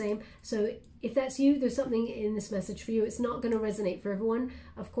all the same. So if that's you, there's something in this message for you. It's not going to resonate for everyone,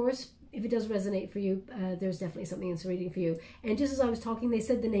 of course. If it does resonate for you, there's definitely something in this reading for you. And just as I was talking, they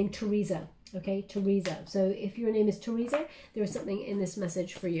said the name Teresa. Okay, Teresa. So if your name is Teresa, there is something in this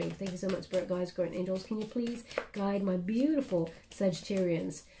message for you. Thank you so much, Spirit Guides, Guardian Angels. Can you please guide my beautiful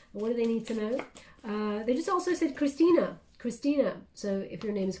Sagittarians? What do they need to know? They just also said Christina. Christina. So if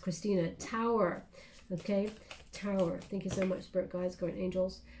your name is Christina, Tower. Okay, Tower. Thank you so much, Spirit Guides, Guardian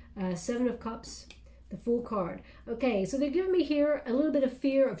Angels. Seven of Cups. The Fool card. Okay, so they're giving me here a little bit of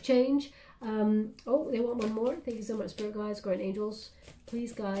fear of change. Oh, they want one more. Thank you so much, Spirit Guides, Guardian Angels.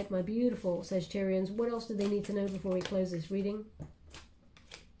 Please guide my beautiful Sagittarians. What else do they need to know before we close this reading?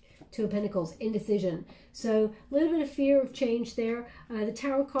 Two of Pentacles, indecision. So a little bit of fear of change there. The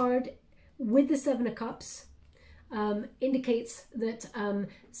Tower card with the Seven of Cups indicates that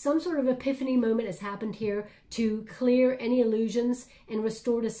some sort of epiphany moment has happened here to clear any illusions and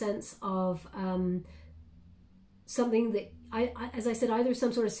restore a sense of something that, as I said, either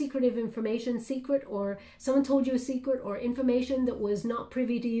some sort of secretive information, or someone told you a secret, or information that was not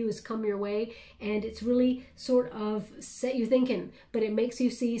privy to you has come your way, and it's really sort of set you thinking, but it makes you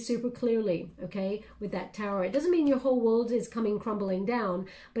see super clearly, okay, with that Tower. It doesn't mean your whole world is coming crumbling down,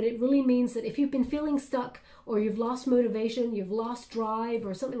 but it really means that if you've been feeling stuck, or you've lost motivation, you've lost drive,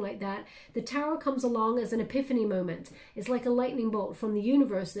 or something like that, the Tower comes along as an epiphany moment. It's like a lightning bolt from the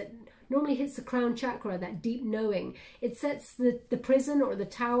universe that normally hits the crown chakra, that deep knowing. It sets the prison or the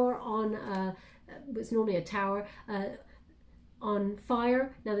tower on, it's normally a tower, on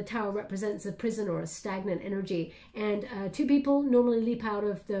fire. Now the Tower represents a prison or a stagnant energy. And two people normally leap out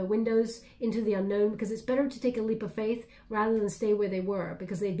of the windows into the unknown, because it's better to take a leap of faith rather than stay where they were,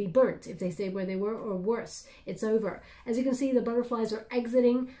 because they'd be burnt if they stayed where they were, or worse, it's over. As you can see, the butterflies are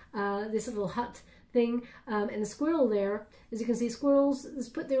exiting this little hut thing. And the squirrel there, as you can see, squirrels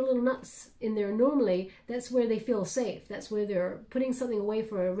just put their little nuts in there. Normally, that's where they feel safe. That's where they're putting something away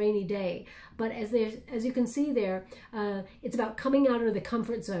for a rainy day. But as you can see there, it's about coming out of the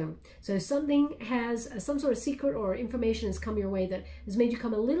comfort zone. So something has, some sort of secret or information has come your way that has made you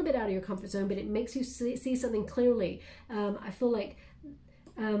come a little bit out of your comfort zone, but it makes you see something clearly. I feel like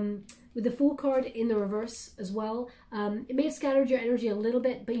with the Fool card in the reverse as well, it may have scattered your energy a little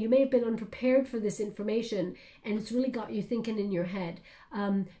bit, but you may have been unprepared for this information, and it's really got you thinking in your head.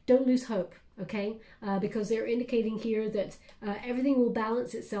 Don't lose hope, okay? Because they're indicating here that everything will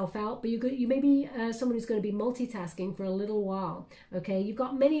balance itself out, but you may be someone who's going to be multitasking for a little while, okay? You've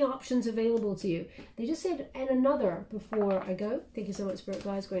got many options available to you. They just said, and another before I go. Thank you so much, Spirit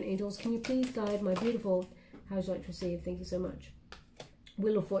Guides, Guardian Angels. Can you please guide my beautiful, how would you like to receive? Thank you so much.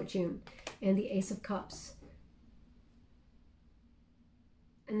 Wheel of Fortune and the Ace of Cups.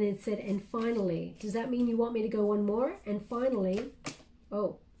 And then it said, and finally. Does that mean you want me to go one more? And finally,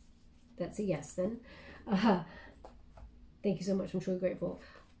 oh, that's a yes then. Thank you so much. I'm truly grateful.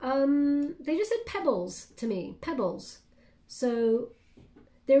 They just said pebbles to me. Pebbles. So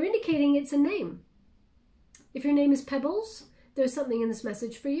they're indicating it's a name. If your name is Pebbles, there's something in this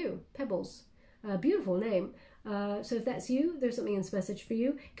message for you. Pebbles. Beautiful name. So if that's you, there's something in this message for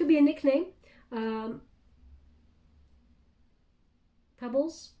you. Could be a nickname.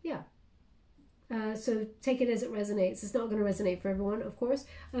 Pebbles, yeah. So take it as it resonates. It's not going to resonate for everyone, of course.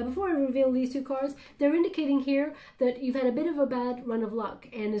 Before I reveal these two cards, they're indicating here that you've had a bit of a bad run of luck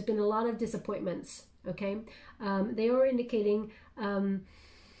and there's been a lot of disappointments, okay? They are indicating that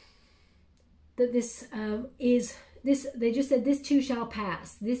this they just said this too shall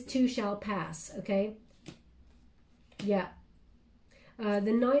pass. This too shall pass, okay? Yeah. The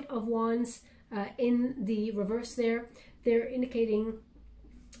Knight of Wands in the reverse there, they're indicating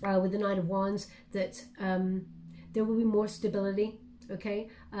with the Knight of Wands that there will be more stability, okay?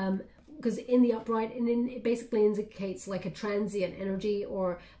 Because in the upright, and it basically indicates like a transient energy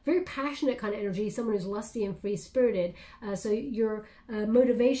or very passionate kind of energy, someone who's lusty and free-spirited. So your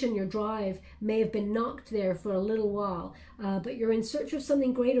motivation, your drive may have been knocked there for a little while, but you're in search of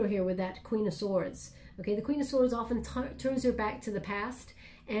something greater here with that Queen of Swords. Okay, the Queen of Swords often turns her back to the past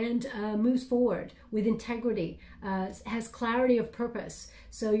and moves forward with integrity, has clarity of purpose.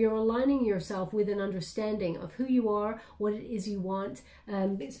 So you're aligning yourself with an understanding of who you are, what it is you want,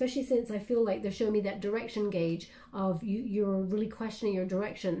 especially since I feel like they're showing me that direction gauge of you're really questioning your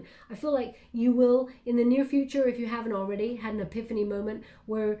direction. I feel like you will, in the near future, if you haven't already, had an epiphany moment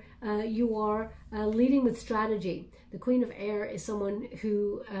where you are leading with strategy. The Queen of Air is someone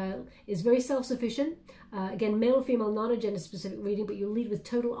who is very self-sufficient. Again, male or female, not a gender-specific reading, but you lead with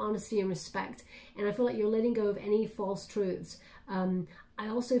total honesty and respect. And I feel like you're letting go of any false truths. I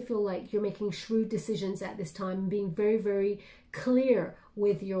also feel like you're making shrewd decisions at this time and being very, very clear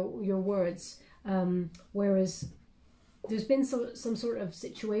with your words. Whereas there's been some sort of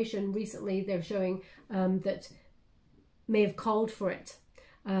situation recently they're showing that may have called for it.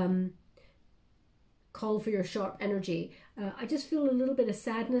 Call for your sharp energy. I just feel a little bit of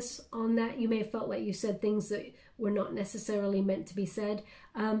sadness on that. You may have felt like you said things that were not necessarily meant to be said,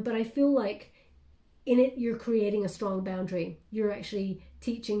 but I feel like in it you're creating a strong boundary. You're actually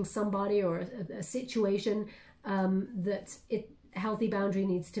teaching somebody or a situation that a healthy boundary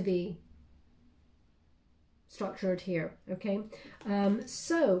needs to be structured here, okay?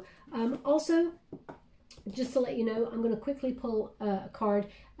 Also, just to let you know, I'm going to quickly pull a card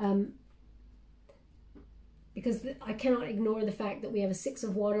because I cannot ignore the fact that we have a Six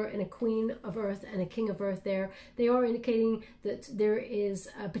of Water and a Queen of Earth and a King of Earth there. They are indicating that there is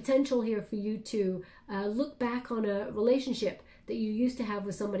a potential here for you to look back on a relationship that you used to have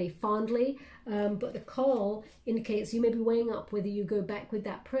with somebody fondly, but the call indicates you may be weighing up whether you go back with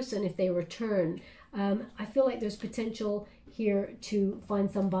that person if they return. I feel like there's potential here to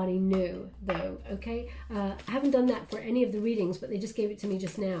find somebody new though, okay? I haven't done that for any of the readings, but they just gave it to me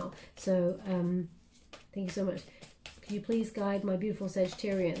just now. So thank you so much. Could you please guide my beautiful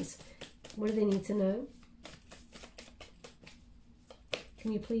Sagittarians? What do they need to know?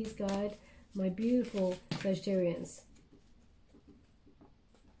 Can you please guide my beautiful Sagittarians?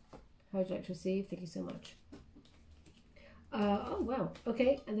 How would you like to receive? Thank you so much. Oh, wow.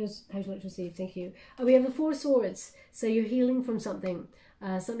 Okay. And there's how would you like to receive? Thank you. We have the Four of Swords. So you're healing from something.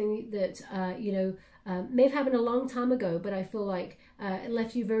 Something that, may have happened a long time ago, but I feel like it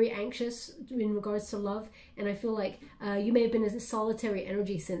left you very anxious in regards to love. And I feel like you may have been in a solitary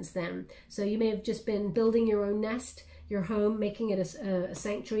energy since then. So you may have just been building your own nest. your home, making it a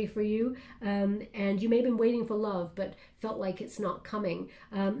sanctuary for you. And you may have been waiting for love, but felt like it's not coming.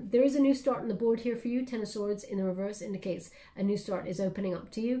 There is a new start on the board here for you. Ten of Swords in the reverse indicates a new start is opening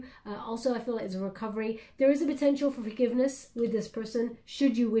up to you. Also, I feel like it's a recovery. There is a potential for forgiveness with this person,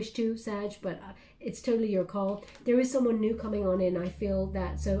 should you wish to, Sag, but it's totally your call. There is someone new coming on in, I feel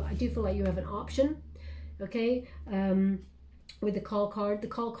that. So I do feel like you have an option, okay? With the call card. The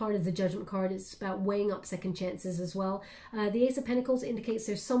call card is the judgment card. It's about weighing up second chances as well. The Ace of Pentacles indicates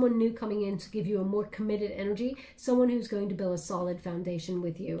there's someone new coming in to give you a more committed energy, someone who's going to build a solid foundation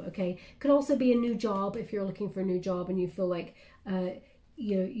with you, okay? Could also be a new job if you're looking for a new job and you feel like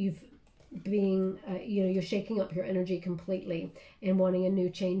you're shaking up your energy completely and wanting a new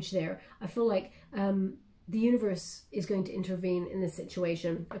change there. I feel like the universe is going to intervene in this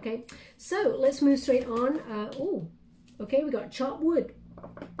situation, okay? So let's move straight on. Okay, we got chopped wood.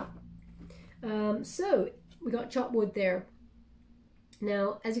 So we got chopped wood there.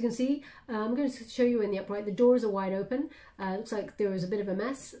 Now, as you can see, I'm going to show you in the upright. The doors are wide open. Looks like there was a bit of a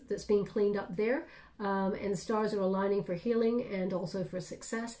mess that's being cleaned up there. And the stars are aligning for healing and also for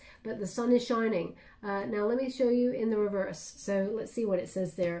success. But the sun is shining. Now, let me show you in the reverse. So let's see what it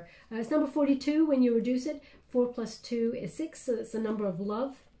says there. It's number 42 when you reduce it. 4 plus 2 is 6. So that's the number of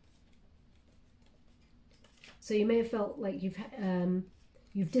love. So you may have felt like you've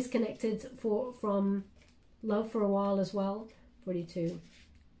disconnected from love for a while as well. 42.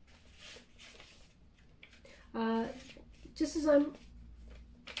 Just as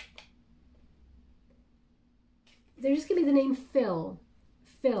they're just giving me the name Phil.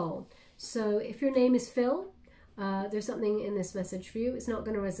 Phil. So if your name is Phil, there's something in this message for you. It's not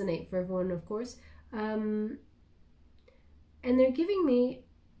going to resonate for everyone, of course. And they're giving me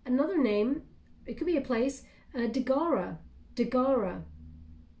another name. It could be a place. Dagara.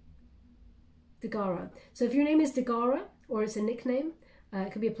 So if your name is Dagara, or it's a nickname,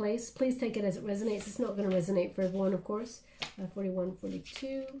 it could be a place, please take it as it resonates. It's not going to resonate for everyone, of course. 41,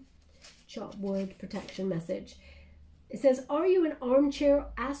 42, chop wood, protection message. It says, are you an armchair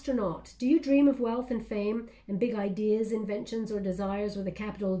astronaut? Do you dream of wealth and fame and big ideas, inventions, or desires with a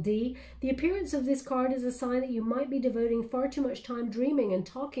capital D? The appearance of this card is a sign that you might be devoting far too much time dreaming and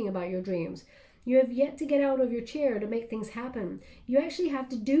talking about your dreams. You have yet to get out of your chair to make things happen. You actually have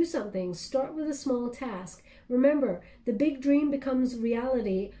to do something. Start with a small task. Remember, the big dream becomes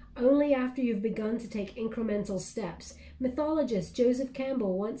reality only after you've begun to take incremental steps. Mythologist Joseph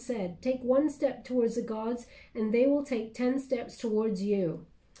Campbell once said, take one step towards the gods and they will take 10 steps towards you.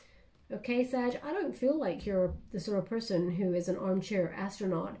 Okay, Sag, I don't feel like you're the sort of person who is an armchair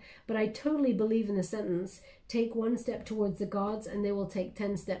astronaut, but I totally believe in the sentence, take one step towards the gods and they will take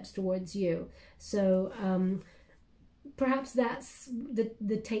 10 steps towards you. So perhaps that's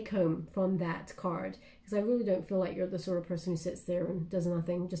the take home from that card, because I really don't feel like you're the sort of person who sits there and does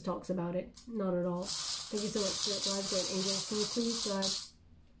nothing, just talks about it. Not at all. Thank you so much for that, guys. Great angels. Can you please,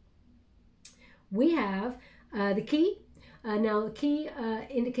 we have the key. Now the key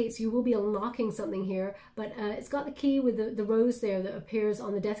indicates you will be unlocking something here, but it's got the key with the rose there that appears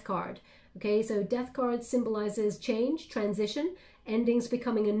on the death card. Okay, so death card symbolizes change, transition, endings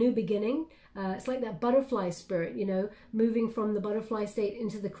becoming a new beginning. It's like that butterfly spirit, you know, moving from the butterfly state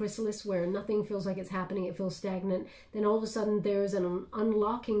into the chrysalis where nothing feels like it's happening, it feels stagnant. Then all of a sudden there's an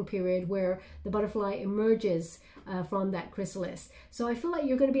unlocking period where the butterfly emerges from that chrysalis. So I feel like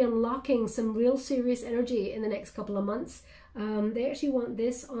you're going to be unlocking some real serious energy in the next couple of months. They actually want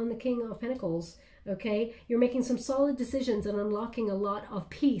this on the King of Pentacles. Okay, you're making some solid decisions and unlocking a lot of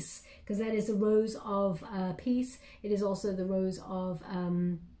peace, because that is the rose of peace. It is also the rose of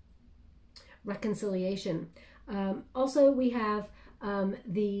reconciliation. Also, we have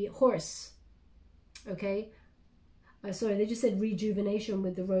the horse. Okay, sorry, they just said rejuvenation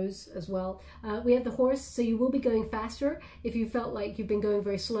with the rose as well. We have the horse, so you will be going faster if you felt like you've been going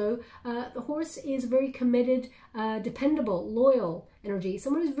very slow. The horse is very committed, dependable, loyal energy.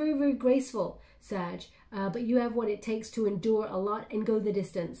 Someone who's very, very graceful, Sag. But you have what it takes to endure a lot and go the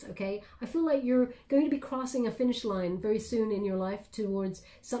distance, okay? I feel like you're going to be crossing a finish line very soon in your life towards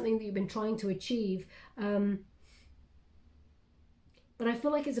something that you've been trying to achieve. But I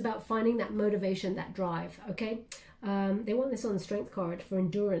feel like it's about finding that motivation, that drive, okay? They want this on the strength card for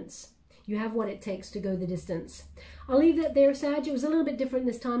endurance. You have what it takes to go the distance. I'll leave that there, Sag. It was a little bit different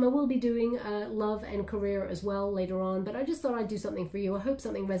this time. I will be doing love and career as well later on, but I just thought I'd do something for you. I hope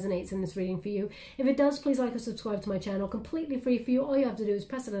something resonates in this reading for you. If it does, please like or subscribe to my channel. Completely free for you. All you have to do is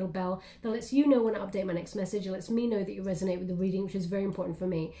press a little bell that lets you know when I update my next message. It lets me know that you resonate with the reading, which is very important for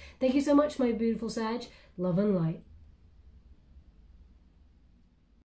me. Thank you so much, my beautiful Sag. Love and light.